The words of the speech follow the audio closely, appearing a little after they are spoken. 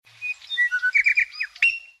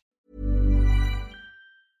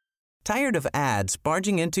Tired of ads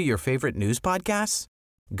barging into your favorite news podcasts?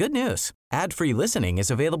 Good news. Ad-free listening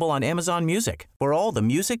is available on Amazon Music for all the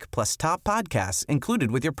music plus top podcasts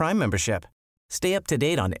included with your Prime membership. Stay up to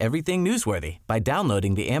date on everything newsworthy by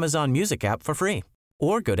downloading the Amazon Music app for free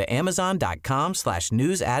or go to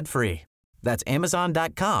amazon.com/news ad free. That's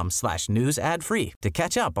amazon.com/news ad free to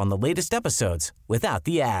catch up on the latest episodes without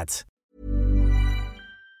the ads.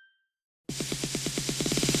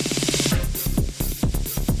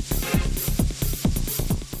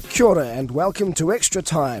 Kia ora and welcome to Extra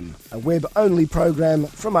Time, a web-only program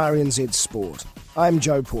from RNZ Sport. I'm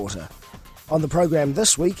Joe Porter. On the program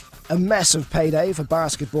this week, a massive payday for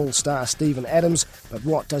basketball star Steven Adams, but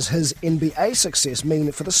what does his NBA success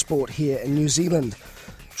mean for the sport here in New Zealand?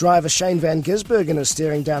 Driver Shane Van Gisbergen is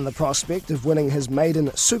staring down the prospect of winning his maiden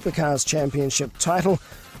Supercars Championship title.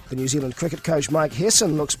 The New Zealand cricket coach Mike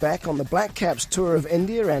Hesson looks back on the Black Caps tour of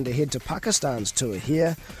India and ahead to Pakistan's tour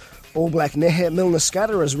here. All Black Nehe Milner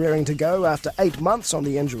Scudder is raring to go after 8 months on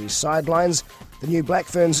the injury sidelines. The new Black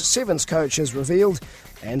Ferns Sevens coach is revealed,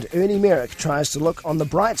 and Ernie Merrick tries to look on the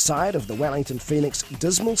bright side of the Wellington Phoenix'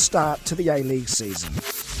 dismal start to the A-League season.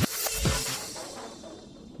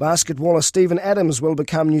 Basketballer Steven Adams will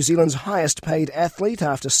become New Zealand's highest-paid athlete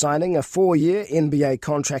after signing a 4-year NBA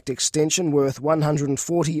contract extension worth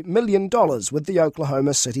 $140 million with the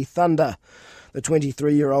Oklahoma City Thunder. The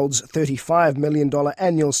 23-year-old's $35 million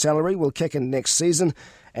annual salary will kick in next season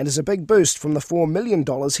and is a big boost from the $4 million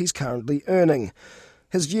he's currently earning.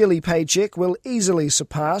 His yearly paycheck will easily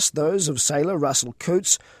surpass those of sailor Russell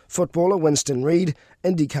Coutts, footballer Winston Reid,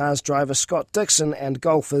 IndyCar's driver Scott Dixon and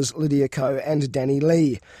golfers Lydia Ko and Danny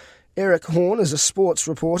Lee. Eric Horn is a sports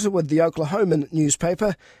reporter with the Oklahoman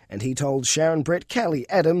newspaper, and he told Sharon Brett Kelly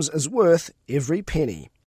Adams is worth every penny.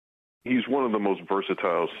 He's one of the most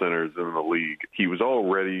versatile centers in the league. He was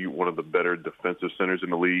already one of the better defensive centers in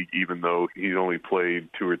the league, even though he's only played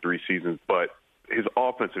 2 or 3 seasons. But his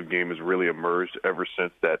offensive game has really emerged ever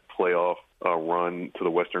since that playoff run to the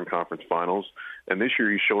Western Conference Finals. And this year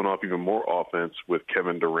he's showing off even more offense with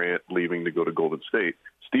Kevin Durant leaving to go to Golden State.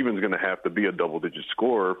 Steven's going to have to be a double-digit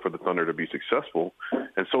scorer for the Thunder to be successful.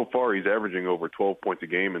 And so far he's averaging over 12 points a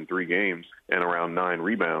game in 3 games and around 9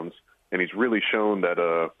 rebounds. And he's really shown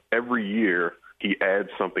that every year he adds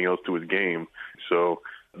something else to his game. So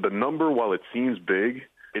the number, while it seems big,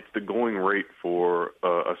 it's the going rate for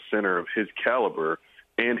a center of his caliber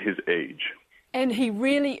and his age. And he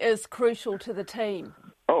really is crucial to the team.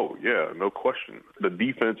 Oh, yeah, no question. The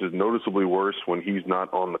defense is noticeably worse when he's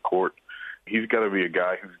not on the court. He's got to be a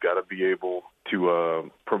guy who's got to be able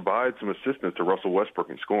to provide some assistance to Russell Westbrook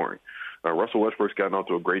in scoring. Russell Westbrook's gotten off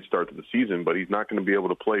to a great start to the season, but he's not going to be able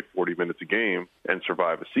to play 40 minutes a game and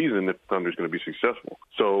survive a season if the Thunder's going to be successful.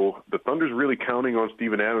 So the Thunder's really counting on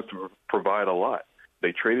Steven Adams to provide a lot.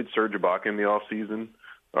 They traded Serge Ibaka in the offseason.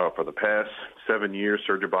 For the past 7 years,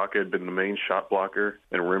 Serge Ibaka had been the main shot blocker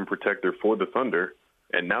and rim protector for the Thunder,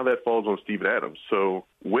 and now that falls on Steven Adams. So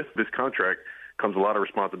with this contract comes a lot of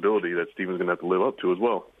responsibility that Steven's going to have to live up to as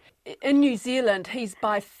well. In New Zealand, he's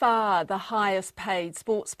by far the highest paid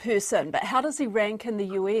sports person, but how does he rank in the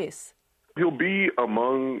US? He'll be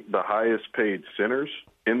among the highest paid centers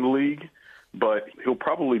in the league, but he'll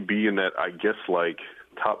probably be in that, I guess, like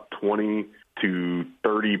top 20 to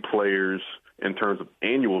 30 players in terms of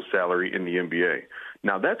annual salary in the NBA.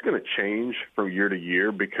 Now, that's going to change from year to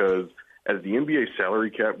year because as the NBA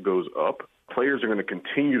salary cap goes up, players are going to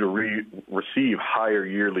continue to receive higher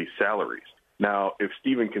yearly salaries. Now, if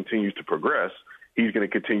Steven continues to progress, he's going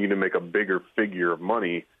to continue to make a bigger figure of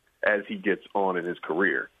money as he gets on in his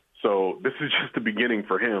career. So this is just the beginning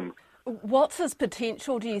for him. What's his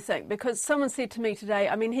potential, do you think? Because someone said to me today,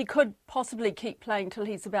 I mean, he could possibly keep playing till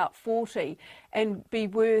he's about 40 and be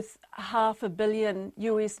worth $500 million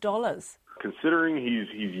US. Considering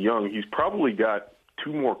he's young, he's probably got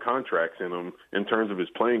 2 more contracts in him in terms of his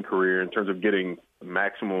playing career, in terms of getting the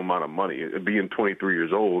maximum amount of money, being 23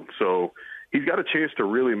 years old. So he's got a chance to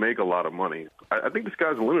really make a lot of money. I think the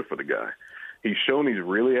sky's the limit for the guy. He's shown he's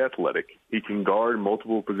really athletic. He can guard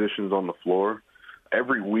multiple positions on the floor.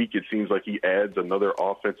 Every week it seems like he adds another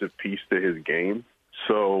offensive piece to his game.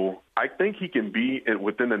 So I think he can be,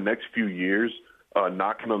 within the next few years,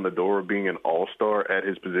 knocking on the door of being an all-star at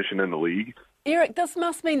his position in the league. Eric, this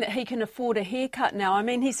must mean that he can afford a haircut now. I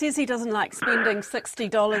mean, he says he doesn't like spending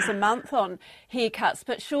 $60 a month on haircuts,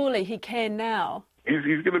 but surely he can now. He's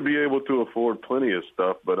going to be able to afford plenty of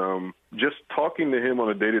stuff, but just talking to him on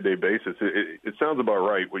a day-to-day basis, it sounds about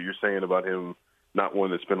right what you're saying about him not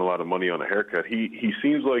wanting to spend a lot of money on a haircut. He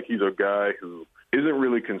seems like he's a guy who isn't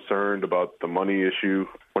really concerned about the money issue.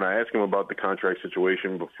 When I asked him about the contract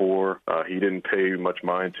situation before, he didn't pay much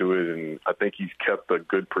mind to it, and I think he's kept a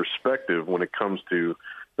good perspective when it comes to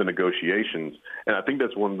the negotiations. And I think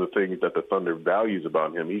that's one of the things that the Thunder values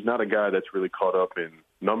about him. He's not a guy that's really caught up in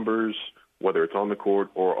numbers, whether it's on the court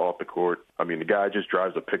or off the court. I mean, the guy just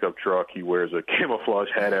drives a pickup truck. He wears a camouflage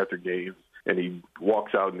hat after games, and he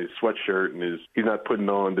walks out in his sweatshirt, and he's not putting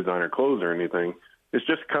on designer clothes or anything. It's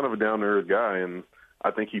just kind of a down-to-earth guy, and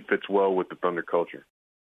I think he fits well with the Thunder culture.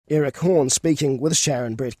 Eric Horn speaking with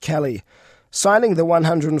Sharon Brett Kelly. Signing the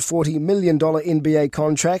 $140 million NBA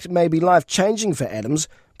contract may be life-changing for Adams,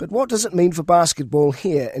 but what does it mean for basketball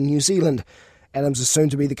here in New Zealand? Adams is soon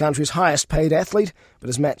to be the country's highest-paid athlete, but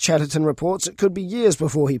as Matt Chatterton reports, it could be years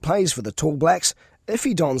before he plays for the Tall Blacks, if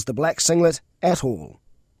he dons the black singlet at all.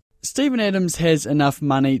 Steven Adams has enough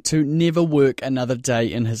money to never work another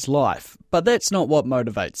day in his life, but that's not what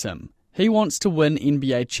motivates him. He wants to win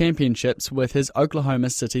NBA championships with his Oklahoma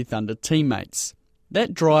City Thunder teammates.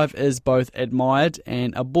 That drive is both admired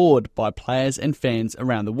and abhorred by players and fans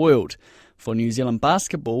around the world. For New Zealand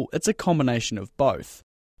basketball, it's a combination of both.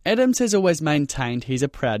 Adams has always maintained he's a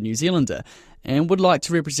proud New Zealander and would like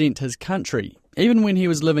to represent his country, even when he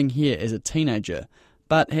was living here as a teenager,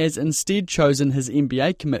 but has instead chosen his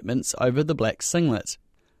NBA commitments over the black singlet.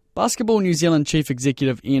 Basketball New Zealand Chief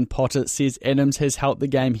Executive Ian Potter says Adams has helped the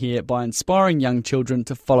game here by inspiring young children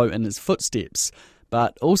to follow in his footsteps,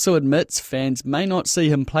 but also admits fans may not see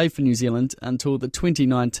him play for New Zealand until the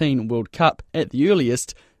 2019 World Cup at the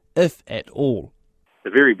earliest, if at all. The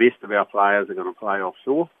very best of our players are going to play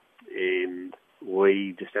offshore, and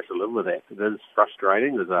we just have to live with that. It is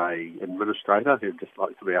frustrating as an administrator who'd just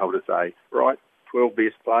like to be able to say, right, 12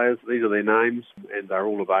 best players, these are their names, and they're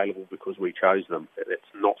all available because we chose them. That's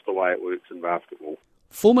not the way it works in basketball.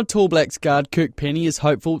 Former Tall Blacks guard Kirk Penny is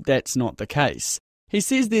hopeful that's not the case. He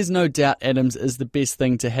says there's no doubt Adams is the best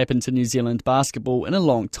thing to happen to New Zealand basketball in a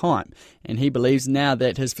long time, and he believes now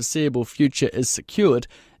that his foreseeable future is secured,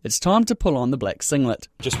 it's time to pull on the black singlet.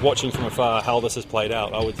 Just watching from afar how this has played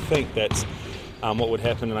out, I would think that's what would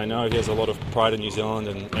happen, and I know he has a lot of pride in New Zealand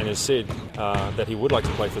and has said that he would like to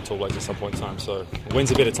play for the Tall Blacks at some point in time, so when's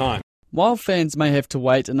a better time? While fans may have to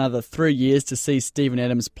wait another 3 years to see Steven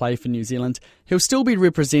Adams play for New Zealand, he'll still be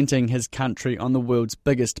representing his country on the world's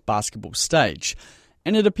biggest basketball stage.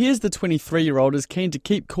 And it appears the 23-year-old is keen to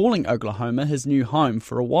keep calling Oklahoma his new home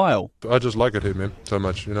for a while. I just like it here, man, so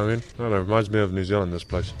much, you know what I mean? I don't know, it reminds me of New Zealand, this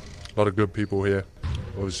place. A lot of good people here,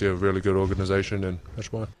 obviously a really good organisation, and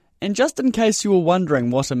that's why. And just in case you were wondering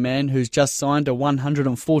what a man who's just signed a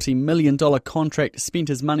 $140 million contract spent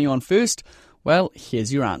his money on first, well,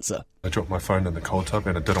 here's your answer. I dropped my phone in the cold tub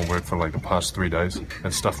and it didn't work for like the past 3 days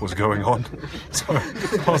and stuff was going on. So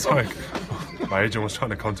I was like, my agent was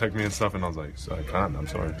trying to contact me and stuff and I was like, so I can't, I'm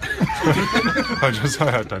sorry.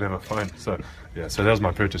 I don't have a phone. So yeah, so that was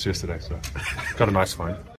my purchase yesterday. So got a nice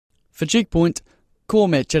phone. For Checkpoint, call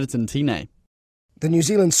Matt Chatterton Tine. The New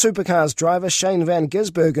Zealand Supercars driver Shane Van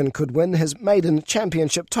Gisbergen could win his maiden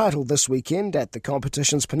championship title this weekend at the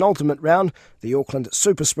competition's penultimate round, the Auckland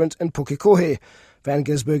Super Sprint in Pukekohe. Van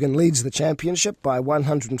Gisbergen leads the championship by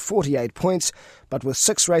 148 points, but with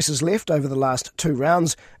 6 races left over the last 2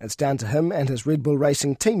 rounds, it's down to him and his Red Bull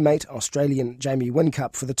Racing teammate, Australian Jamie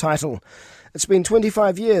Whincup, for the title. It's been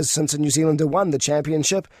 25 years since a New Zealander won the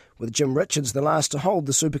championship, with Jim Richards the last to hold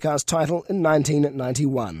the Supercars title in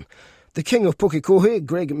 1991. The king of Pukekohe,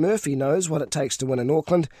 Greg Murphy, knows what it takes to win in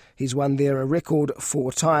Auckland. He's won there a record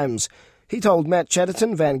 4 times. He told Matt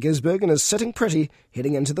Chatterton Van Gisbergen is sitting pretty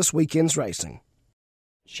heading into this weekend's racing.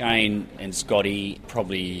 Shane and Scotty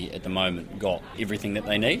probably at the moment got everything that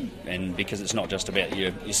they need, and because it's not just about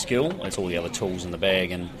your skill, it's all the other tools in the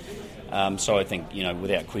bag, and so I think,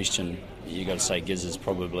 without question, you've got to say Giz is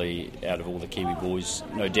probably, out of all the Kiwi boys,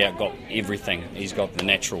 no doubt got everything. He's got the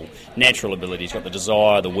natural ability, he's got the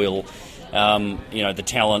desire, the will, the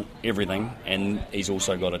talent, everything, and he's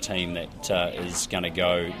also got a team that is going to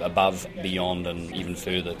go above, beyond and even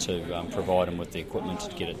further to provide him with the equipment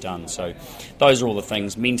to get it done. So those are all the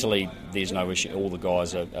things. Mentally, there's no issue. All the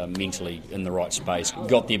guys are mentally in the right space,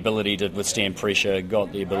 got the ability to withstand pressure,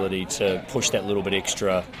 got the ability to push that little bit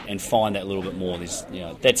extra and find that little bit more.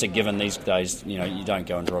 That's a given these days. You don't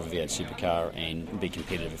go and drive a V8 supercar and be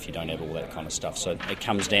competitive if you don't have all that kind of stuff. So it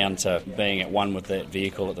comes down to being at one with that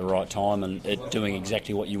vehicle at the right time and it doing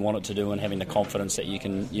exactly what you want it to do and having the confidence that you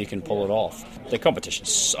can pull it off. The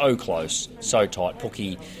competition's so close, so tight.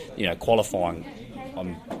 Pookie, qualifying,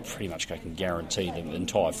 I'm pretty much I can guarantee the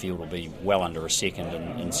entire field will be well under a second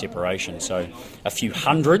in separation. So a few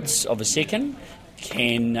hundredths of a second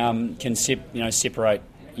can separate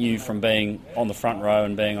you from being on the front row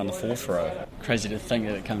and being on the fourth row. Crazy to think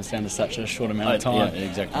that it comes down to such a short amount of time. Yeah,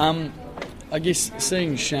 exactly. I guess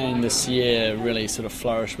seeing Shane this year really sort of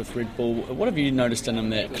flourish with Red Bull, what have you noticed in him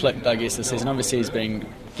that clicked, I guess, this season? Obviously he's been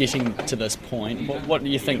getting to this point. What do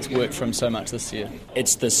you think's worked for him so much this year?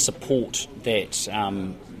 It's the support that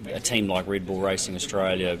a team like Red Bull Racing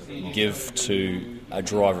Australia give to a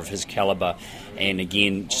driver of his calibre, and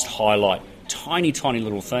again, just highlight tiny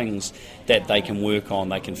little things that they can work on,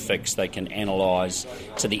 they can fix, they can analyse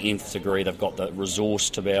to the nth degree. They've got the resource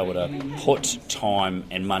to be able to put time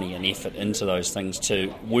and money and effort into those things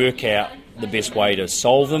to work out the best way to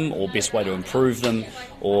solve them, or best way to improve them,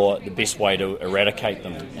 or the best way to eradicate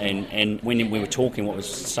them. And when we were talking, what I was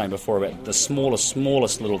saying before about the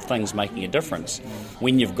smallest little things making a difference,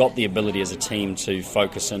 when you've got the ability as a team to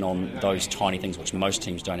focus in on those tiny things, which most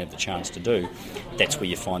teams don't have the chance to do, that's where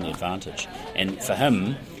you find the advantage. And for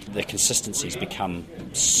him, the consistency's become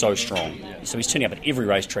so strong. So he's turning up at every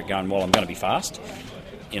racetrack going, well, I'm going to be fast.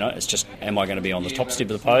 It's just, am I going to be on the top step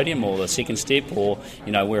of the podium or the second step, or,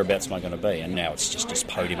 whereabouts am I going to be? And now it's just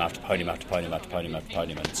podium after podium after podium after podium after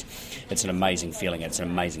podium. It's an amazing feeling. It's an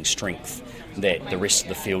amazing strength that the rest of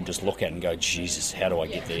the field just look at and go, Jesus, how do I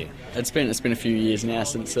get there? It's been a few years now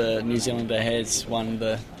since a New Zealander has won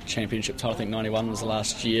the championship title. I think 91 was the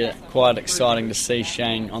last year. Quite exciting to see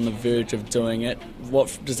Shane on the verge of doing it.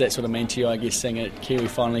 What does that sort of mean to you, I guess, seeing a Kiwi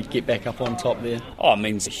finally get back up on top there? Oh, it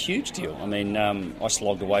means a huge deal. I mean, I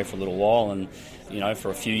slogged away for a little while, and for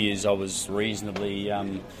a few years I was reasonably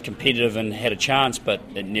competitive and had a chance, but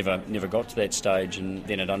it never got to that stage, and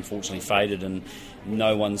then it unfortunately faded, and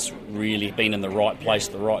no one's really been in the right place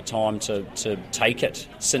at the right time to take it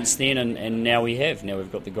since then, and now we have. Now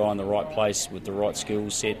we've got the guy in the right place with the right skill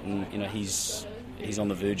set, and he's on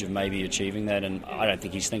the verge of maybe achieving that, and I don't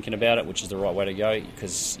think he's thinking about it, which is the right way to go,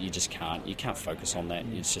 because you can't focus on that.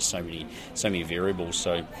 It's just so many variables.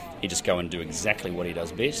 So he just go and do exactly what he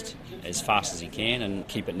does best, as fast as he can, and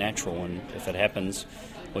keep it natural. And if it happens,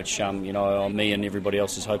 which me and everybody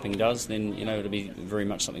else is hoping does, then it'll be very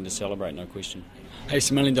much something to celebrate, no question. Hey,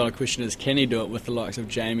 so $1 million question is, can he do it with the likes of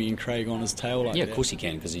Jamie and Craig on his tail like that? Yeah, of course he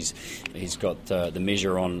can, because he's got the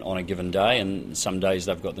measure on a given day, and some days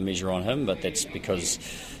they've got the measure on him, but that's because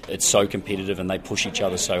it's so competitive and they push each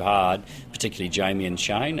other so hard, particularly Jamie and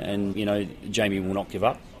Shane, and Jamie will not give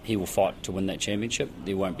up. He will fight to win that championship.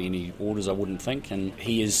 There won't be any orders, I wouldn't think, and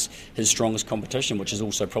he is his strongest competition, which is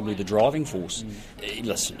also probably the driving force.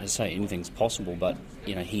 Listen, I say anything's possible, but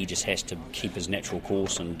he just has to keep his natural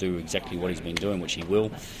course and do exactly what he's been doing, which he will,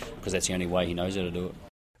 because that's the only way he knows how to do it.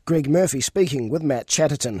 Greg Murphy speaking with Matt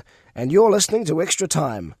Chatterton, and you're listening to Extra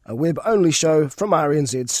Time, a web-only show from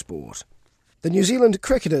RNZ Sport. The New Zealand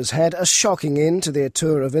cricketers had a shocking end to their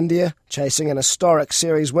tour of India. Chasing an historic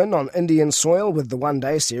series win on Indian soil with the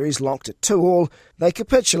one-day series locked at 2-2, they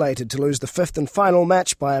capitulated to lose the fifth and final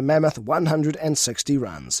match by a mammoth 160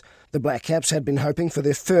 runs. The Black Caps had been hoping for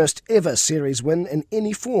their first ever series win in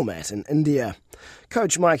any format in India.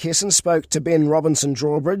 Coach Mike Hesson spoke to Ben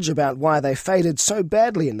Robinson-Drawbridge about why they faded so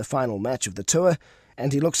badly in the final match of the tour,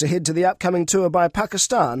 and he looks ahead to the upcoming tour by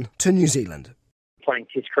Pakistan to New Zealand. Playing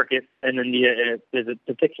Test cricket in India is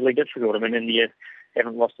particularly difficult. I mean, India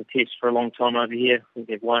haven't lost a Test for a long time over here. I think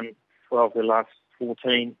they've won 12 of their last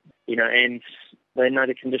 14, and they know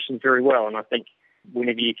the conditions very well. And I think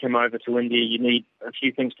whenever you come over to India, you need a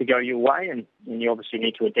few things to go your way, and you obviously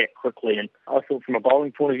need to adapt quickly. And I thought from a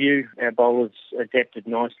bowling point of view, our bowlers adapted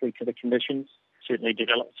nicely to the conditions, certainly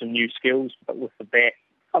developed some new skills, but with the bat,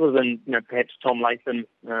 other than perhaps Tom Latham,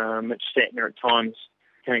 Mitch Statner at times,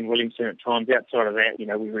 Kane Williamson at times. Outside of that,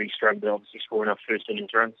 we really struggled to obviously score enough first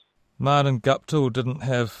innings runs. Martin Guptill didn't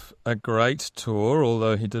have a great tour,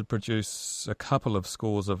 although he did produce a couple of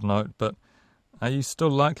scores of note, but are you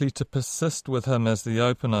still likely to persist with him as the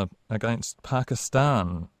opener against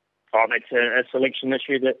Pakistan? Oh, that's a selection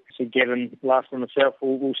issue that Gavin Last and myself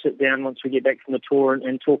will sit down once we get back from the tour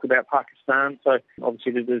and talk about Pakistan. So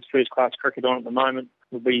obviously there's first-class cricket on at the moment.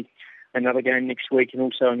 There'll be another game next week, and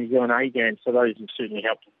also a New Zealand A game, so those have certainly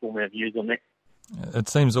helped to form our views on that. It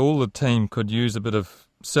seems all the team could use a bit of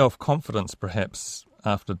self-confidence, perhaps,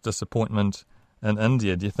 after disappointment in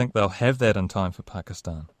India. Do you think they'll have that in time for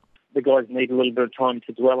Pakistan? The guys need a little bit of time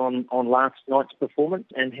to dwell on last night's performance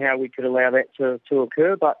and how we could allow that to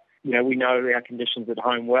occur, but we know our conditions at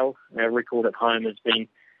home well. Our record at home has been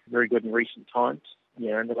very good in recent times, in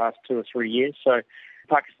the last 2 or 3 years, so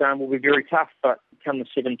Pakistan will be very tough, but come the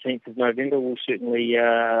 17th of November, we'll certainly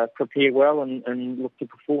prepare well and look to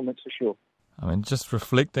perform, that's for sure. I mean, just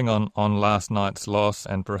reflecting on last night's loss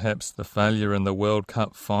and perhaps the failure in the World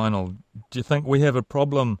Cup final, do you think we have a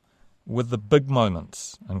problem with the big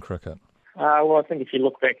moments in cricket? Well, I think if you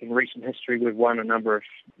look back in recent history, we've won a number of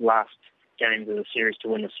last games of the series to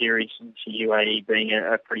win the series, to UAE being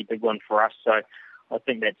a pretty big one for us. So I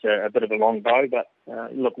think that's a bit of a long bow. But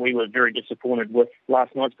look, we were very disappointed with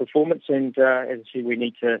last night's performance, and as I said, we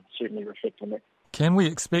need to certainly reflect on that. Can we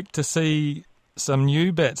expect to see some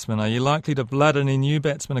new batsmen? Are you likely to blood any new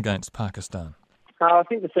batsmen against Pakistan? I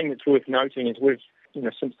think the thing that's worth noting is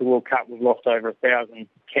since the World Cup, we've lost over 1,000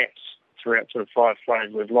 caps throughout sort of 5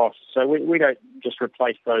 players we've lost. So we don't just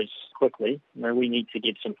replace those quickly. We need to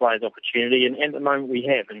give some players opportunity, and at the moment we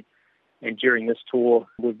have. And during this tour,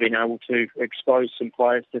 we've been able to expose some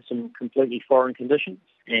players to some completely foreign conditions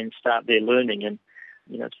and start their learning. And,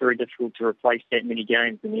 it's very difficult to replace that many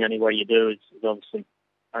games, and the only way you do is obviously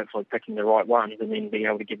hopefully picking the right ones and then being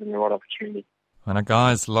able to give them the right opportunity. And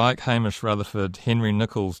guys like Hamish Rutherford, Henry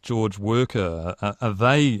Nicholls, George Worker, are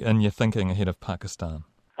they in your thinking ahead of Pakistan?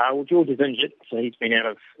 Well, George is injured, so he's been out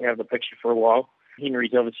of the picture for a while.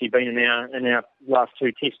 Henry's obviously been in our last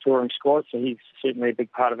 2 Test touring squads, so he's certainly a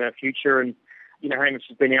big part of our future. And Hamish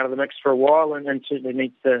has been out of the mix for a while and certainly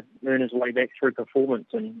needs to earn his way back through performance,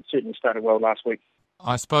 and certainly started well last week.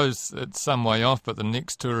 I suppose it's some way off, but the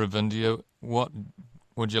next tour of India, what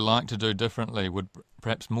would you like to do differently? Would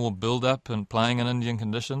perhaps more build-up and playing in Indian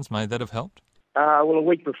conditions, may that have helped? Well, a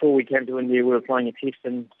week before we came to India, we were playing a test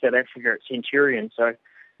in South Africa at Centurion, so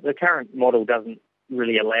the current model doesn't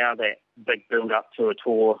really allow that big build-up to a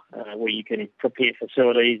tour where you can prepare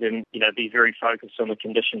facilities and, be very focused on the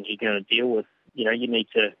conditions you're going to deal with. You need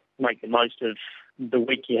to make the most of the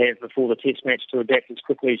week you have before the test match to adapt as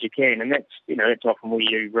quickly as you can. And that's often where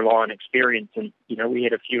you rely on experience. And, we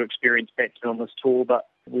had a few experienced batsmen on this tour, but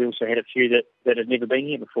we also had a few that had never been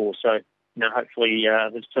here before. So, hopefully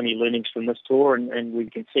there's plenty of learnings from this tour and we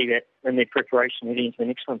can see that in their preparation heading into the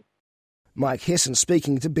next one. Mike Hesson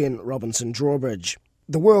speaking to Ben Robinson-Drawbridge.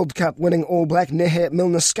 The World Cup winning All Black Neher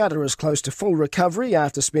Milner-Skudder is close to full recovery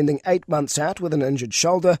after spending 8 months out with an injured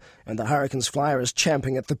shoulder, and the Hurricanes flyer is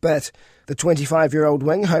champing at the bit. The 25-year-old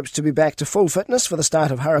wing hopes to be back to full fitness for the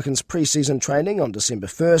start of Hurricanes pre-season training on December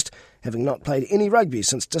 1st, having not played any rugby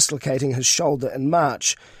since dislocating his shoulder in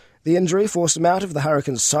March. The injury forced him out of the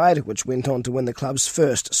Hurricanes side, which went on to win the club's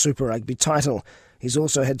first Super Rugby title. He's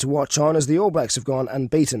also had to watch on as the All Blacks have gone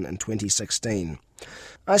unbeaten in 2016.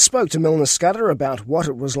 I spoke to Milner-Skudder about what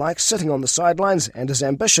it was like sitting on the sidelines and his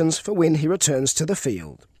ambitions for when he returns to the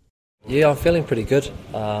field. Yeah, I'm feeling pretty good.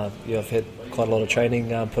 I've had quite a lot of training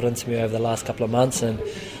put into me over the last couple of months, and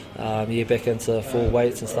back into full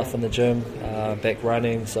weights and stuff in the gym, back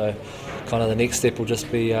running. So kind of the next step will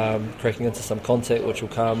just be cracking into some contact, which will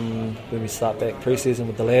come when we start back pre-season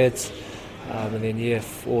with the lads. And then,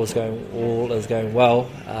 if all is going well,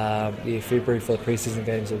 February for the pre-season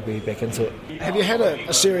games we'll be back into it. Have you had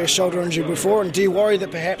a serious shoulder injury before, and do you worry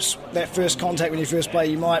that perhaps that first contact when you first play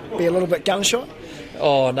you might be a little bit gun-shy?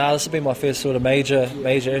 Oh, no, this will be my first sort of major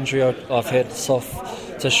injury. I've had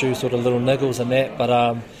soft tissue, sort of little niggles and that, but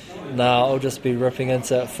I'll just be ripping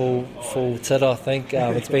into it full tit, I think.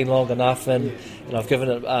 It's been long enough, and I've given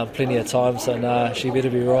it plenty of time, so she better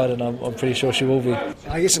be right, and I'm pretty sure she will be.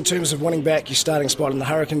 I guess in terms of winning back your starting spot in the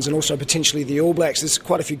Hurricanes and also potentially the All Blacks, there's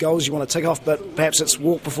quite a few goals you want to tick off, but perhaps it's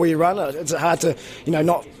walk before you run. Is it hard to,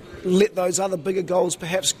 not let those other bigger goals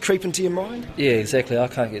perhaps creep into your mind? Yeah, exactly. I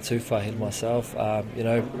can't get too far ahead of myself. By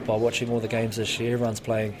watching all the games this year, everyone's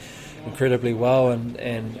playing incredibly well, and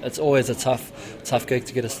it's always a tough gig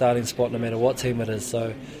to get a starting spot no matter what team it is.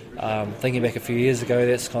 So thinking back a few years ago,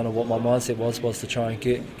 that's kind of what my mindset was to try and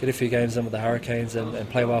get a few games in with the Hurricanes and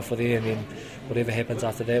play well for them, and then whatever happens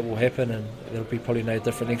after that will happen, and it'll be probably no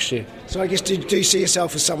different next year. So I guess do you see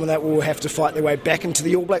yourself as someone that will have to fight their way back into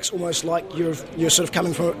the All Blacks, almost like you're sort of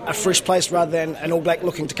coming from a fresh place rather than an All Black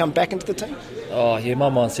looking to come back into the team? Oh yeah, my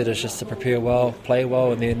mindset is just to prepare well, play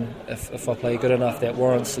well, and then if I play good enough that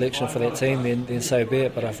warrants selection for that team, then so be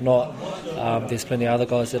it. But if not, there's plenty of other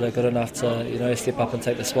guys that are good enough to step up and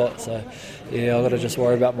take the spot. So yeah, I've got to just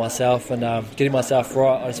worry about myself and getting myself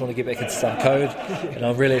right. I just want to get back into some code, and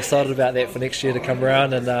I'm really excited about that for next year to come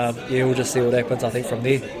around, and we'll just see what happens, I think, from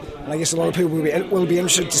there. And I guess a lot of people will be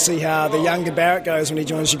interested to see how the younger Barrett goes when he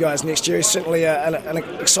joins you guys next year. He's certainly an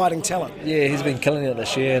exciting talent. Yeah, he's been killing it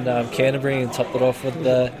this year in Canterbury, and topped it off with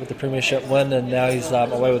the Premiership win, and now he's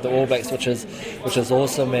away with the All Blacks, which is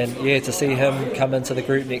awesome. And yeah, to see him come into the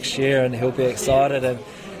group next year, and he'll be excited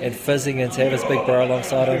and fizzing, and to have his big bro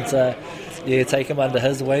alongside him to take him under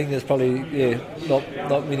his wing. There's probably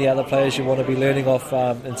not many other players you want to be learning off,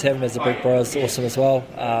 and to have him as a big bro is awesome as well.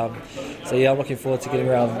 So I'm looking forward to getting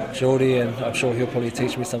around Geordie, and I'm sure he'll probably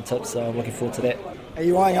teach me some tips, so I'm looking forward to that. Are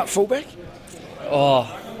you eyeing up fullback? Oh,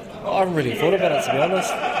 I haven't really thought about it, to be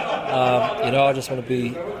honest. I just want to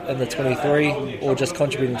be in the 23 or just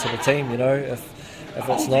contributing to the team. If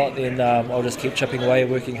it's not, then I'll just keep chipping away,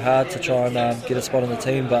 working hard to try and get a spot on the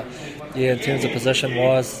team. But in terms of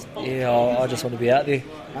position-wise, I just want to be out there.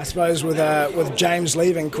 I suppose with James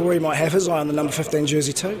leaving, Corey might have his eye on the number 15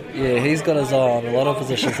 jersey too. Yeah, he's got his eye on a lot of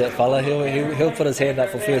positions, that fella. He'll put his hand up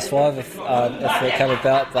for first five if it come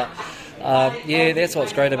about. But that's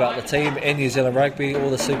what's great about the team and New Zealand Rugby, all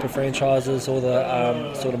the super franchises, all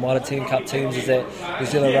the sort of minor 10 cup teams, is that New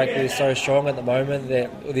Zealand Rugby is so strong at the moment that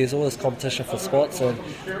there's all this competition for spots, and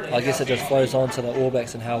I guess it just flows on to the All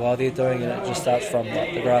Blacks and how well they're doing, and it just starts from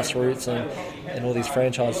the grassroots and all these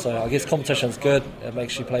franchises. So I guess competition's good, it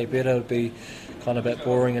makes you play better. It would be kind of a bit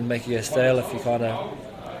boring and make you a stale if you kind of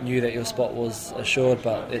knew that your spot was assured,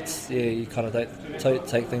 but you kind of don't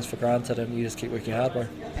take things for granted and you just keep working hard, bro.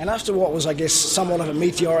 And after what was, I guess, somewhat of a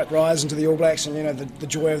meteoric rise into the All Blacks and, the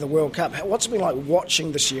joy of the World Cup, what's it been like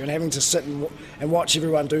watching this year and having to sit and watch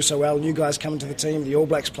everyone do so well, you guys come into the team, the All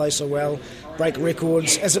Blacks play so well, break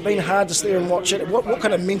records? Has it been hard to sit there and watch it? What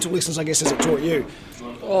kind of mental lessons, I guess, has it taught you?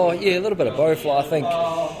 Oh, yeah, a little bit of both. I think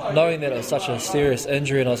knowing that it was such a serious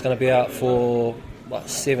injury and I was going to be out for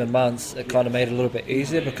 7 months, it kind of made it a little bit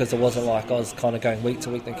easier because it wasn't like I was kind of going week to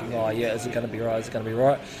week thinking, is it going to be right, is it going to be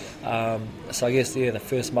right? So I guess, the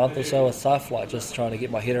first month or so was tough, like just trying to get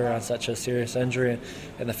my head around such a serious injury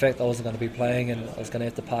and the fact that I wasn't going to be playing and I was going to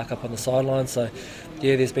have to park up on the sideline. So,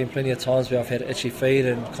 there's been plenty of times where I've had itchy feet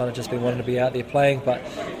and kind of just been wanting to be out there playing, but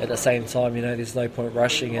at the same time, there's no point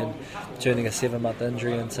rushing and turning a 7-month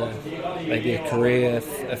injury into maybe a career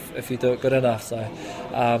if you do it good enough. So,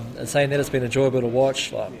 and saying that, it's been enjoyable to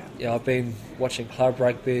watch. I've been watching club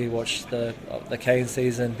rugby, watched the Cane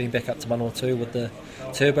season, been back up to Manawatu with the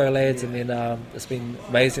Turbo lads, and then it's been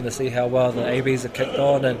amazing to see how well the ABs have kicked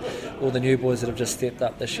on and all the new boys that have just stepped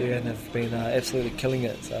up this year and have been absolutely killing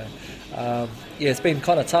it. So it's been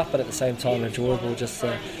kind of tough, but at the same time enjoyable. Just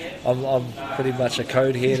I'm pretty much a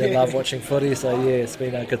code head and love watching footy, so it's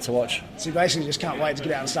been good to watch. So you basically just can't wait to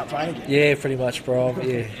get out and start playing again? Yeah, pretty much, bro.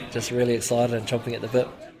 Just really excited and chomping at the bit.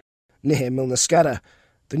 Nehe Milner-Skudder.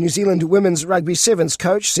 The New Zealand Women's Rugby Sevens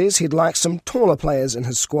coach says he'd like some taller players in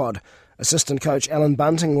his squad. Assistant coach Alan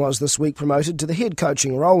Bunting was this week promoted to the head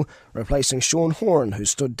coaching role, replacing Sean Horan, who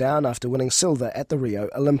stood down after winning silver at the Rio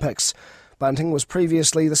Olympics. Bunting was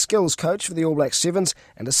previously the skills coach for the All Blacks Sevens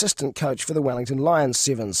and assistant coach for the Wellington Lions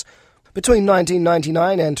Sevens. Between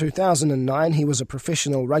 1999 and 2009, he was a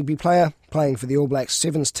professional rugby player, playing for the All Blacks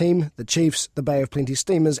Sevens team, the Chiefs, the Bay of Plenty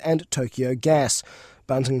Steamers and Tokyo Gas.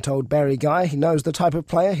 Bunting told Barry Guy he knows the type of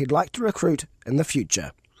player he'd like to recruit in the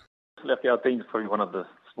future. Our team's probably one of the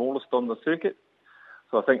smallest on the circuit,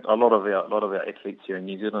 so I think a lot of our athletes here in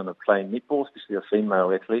New Zealand are playing netball, especially our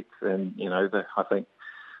female athletes, and I think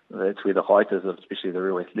that's where the height is, especially the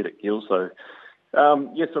real athletic girls. So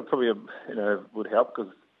yes, it probably would help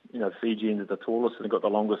because Fijians are the tallest and they've got the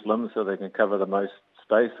longest limbs, so they can cover the most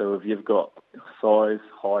space. So if you've got size,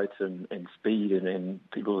 height, and speed, and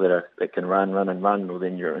people that can run, well,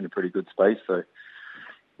 then you're in a pretty good space. So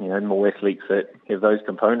more athletes that have those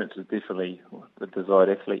components is definitely the desired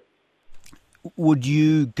athlete. Would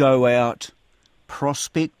you go out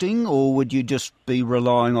prospecting, or would you just be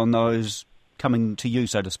relying on those coming to you,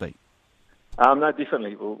 so to speak? No,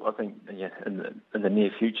 definitely. Well, I think in the near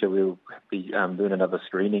future we'll be doing another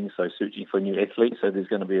screening, so searching for new athletes. So there's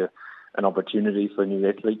going to be an opportunity for new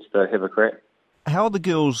athletes to have a crack. How are the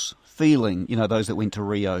girls feeling? Those that went to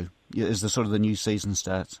Rio as the new season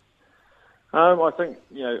starts. I think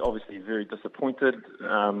obviously very disappointed.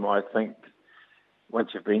 I think once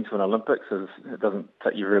you've been to an Olympics, it doesn't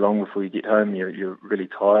take you very long before you get home. You're really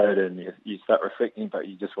tired and you start reflecting, but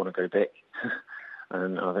you just want to go back.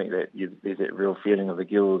 And I think that there's that real feeling of the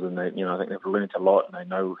girls, and I think they've learned a lot and they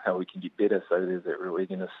know how we can get better. So there's that real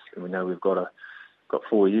eagerness, and we know we've got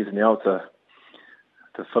 4 years now to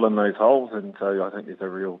fill in those holes. And so I think there's a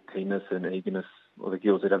real keenness and eagerness for the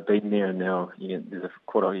girls that have been there, and now there's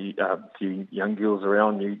quite a few young girls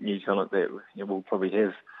around, new talent that we'll probably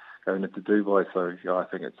have going into Dubai. So I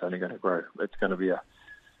think it's only going to grow. It's going to be a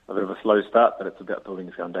bit of a slow start, but it's about building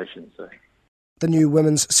a foundation. So. The new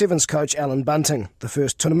women's sevens coach Alan Bunting. The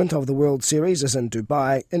first tournament of the World Series is in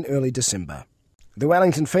Dubai in early December. The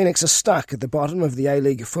Wellington Phoenix are stuck at the bottom of the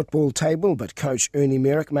A-League football table, but coach Ernie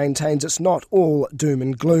Merrick maintains it's not all doom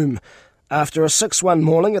and gloom. After a 6-1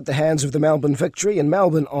 mauling at the hands of the Melbourne Victory in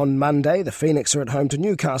Melbourne on Monday, the Phoenix are at home to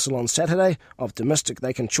Newcastle on Saturday, optimistic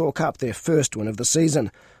they can chalk up their first win of the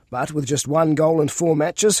season. But with just 1 goal in 4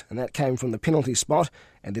 matches, and that came from the penalty spot,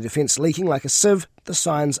 and the defence leaking like a sieve, the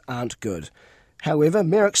signs aren't good. However,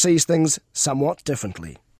 Merrick sees things somewhat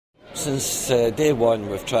differently. Since day one,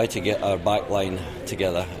 we've tried to get our back line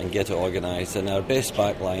together and get it organised. And our best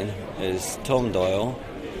back line is Tom Doyle,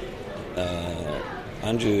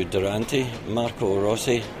 Andrew Durante, Marco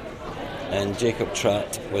Rossi and Jacob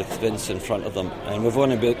Tratt with Vince in front of them. And we've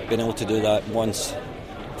only been able to do that once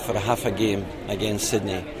for a half a game against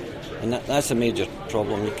Sydney. And that's a major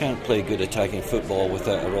problem. You can't play good attacking football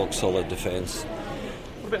without a rock-solid defence.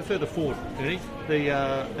 What about further forward, Eddie?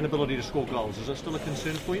 The inability to score goals, is that still a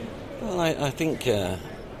concern for you? Well, I think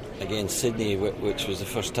against Sydney, which was the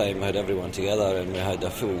first time we had everyone together and we had a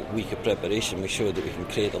full week of preparation, we showed that we can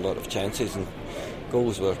create a lot of chances, and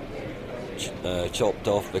goals were chopped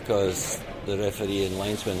off because the referee and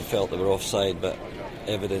linesman felt they were offside, but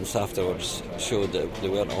evidence afterwards showed that they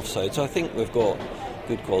weren't offside. So I think we've got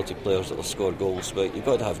good quality players that will score goals, but you've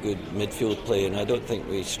got to have good midfield play, and I don't think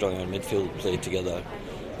we strung our midfield play together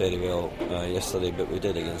very well yesterday, but we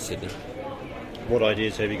did against Sydney. What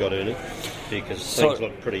ideas have you got, Ernie? Because things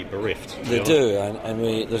look pretty bereft. They do, and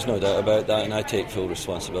there's no doubt about that, and I take full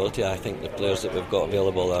responsibility. I think the players that we've got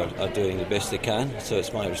available are doing the best they can, so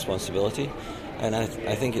it's my responsibility. And I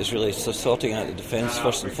think it's really sorting out the defence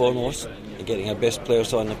first and foremost, getting our best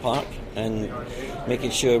players on the park and making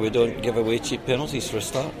sure we don't give away cheap penalties for a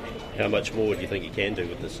start. How much more do you think you can do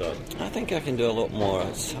with this side? I think I can do a lot more.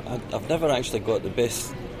 I've never actually got the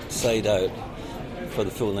best side out for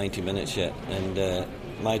the full 90 minutes yet, and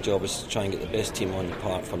my job is to try and get the best team on the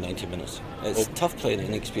park for 90 minutes. It's tough playing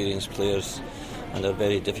inexperienced players under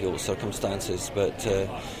very difficult circumstances, but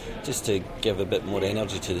just to give a bit more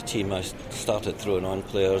energy to the team, I started throwing on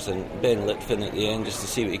players, and Ben Litfin at the end just to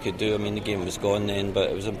see what he could do. I mean, the game was gone then, but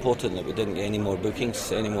it was important that we didn't get any more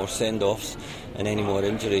bookings, any more send-offs and any more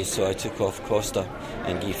injuries, so I took off Costa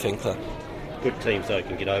and Guy Finkler. Good teams though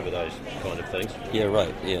can get over those kind of things. Yeah,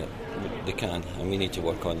 right, yeah, they can, and we need to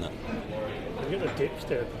work on that. Have you got the depth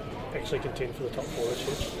to actually contend for the top four this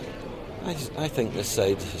year? I think this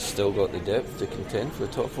side has still got the depth to contend for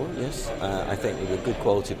the top four, yes. I think we've got good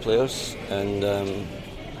quality players, and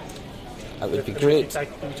it would be great. You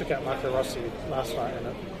took out Marco Rossi last night,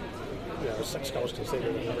 and 6 goals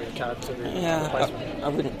conceded and a red card to the replacement. I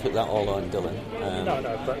wouldn't put that all on Dylan. No,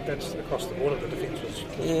 but that's across the board. The defence was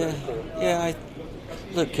very poor.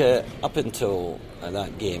 Look, up until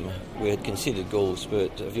that game, we had conceded goals,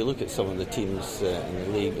 but if you look at some of the teams in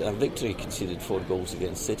the league, Victory conceded 4 goals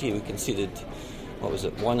against City. We conceded,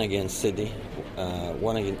 1 against Sydney,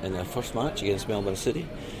 1 in their first match against Melbourne City,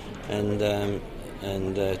 and 2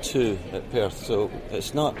 at Perth. So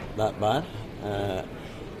it's not that bad.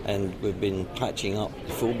 And we've been patching up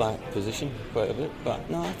the full-back position quite a bit. But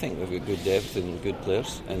no, I think we've got good depth and good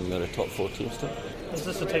players, and we're a top 4 team still. Is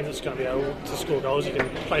this a team that's going to be able to score goals? You can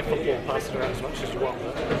play football and pass it around as much as you want,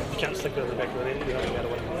 but you can't stick it in the back of the net. You're not going to be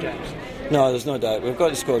able to win games. No, there's no doubt. We've got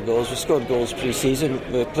to score goals. We scored goals pre-season.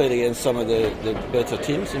 We've played against some of the better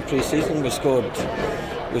teams in pre-season. We scored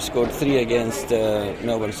 3 against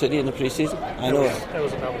Melbourne City in the pre-season. That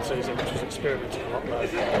was a Melbourne season which was experimenting a lot more.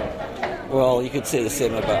 Well, you could say the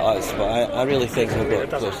same about us, but I really think we've got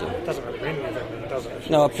closer. It doesn't really mean anything, does it?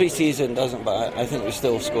 No, pre-season doesn't, but I think we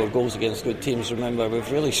still score goals against good teams. Remember, we've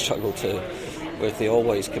really struggled with the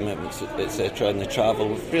all-wise commitments, etc., and the travel.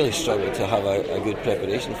 We've really struggled to have a good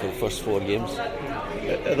preparation for the first 4 games.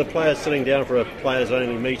 Are the players sitting down for a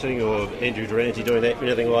players-only meeting, or Andrew Durante doing that,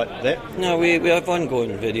 anything like that? No, we have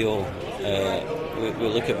ongoing video. We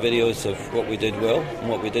look at videos of what we did well and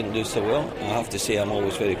what we didn't do so well. I have to say I'm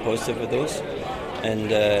always very positive with those.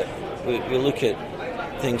 And we look at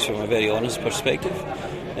things from a very honest perspective.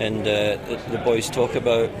 And the boys talk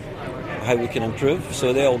about how we can improve.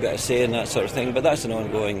 So they all get a say in that sort of thing. But that's an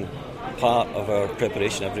ongoing part of our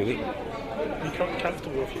preparation every week. Are you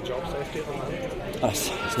comfortable with your job safety at the moment?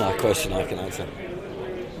 That's not a question I can answer.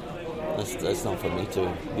 That's not for me to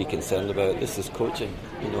be concerned about. This is coaching.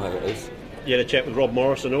 You know how it is. You had a chat with Rob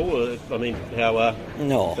Morris and all? I mean, how are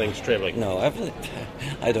things travelling? No,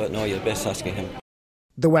 I don't know. You're best asking him.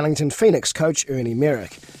 The Wellington Phoenix coach, Ernie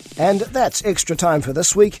Merrick. And that's extra time for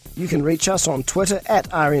this week. You can reach us on Twitter at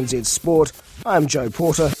RNZ Sport. I'm Joe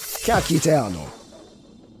Porter. Kia kite anō.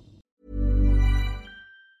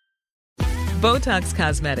 Botox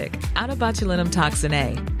Cosmetic, onabotulinum toxin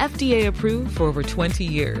A, FDA approved for over 20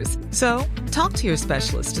 years. So, talk to your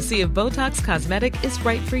specialist to see if Botox Cosmetic is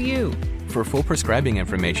right for you. For full prescribing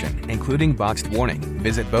information, including boxed warning,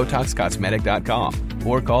 visit BotoxCosmetic.com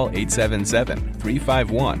or call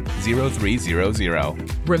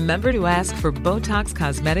 877-351-0300. Remember to ask for Botox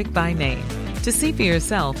Cosmetic by name. To see for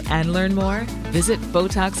yourself and learn more, visit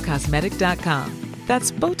BotoxCosmetic.com.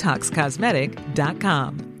 That's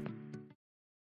BotoxCosmetic.com.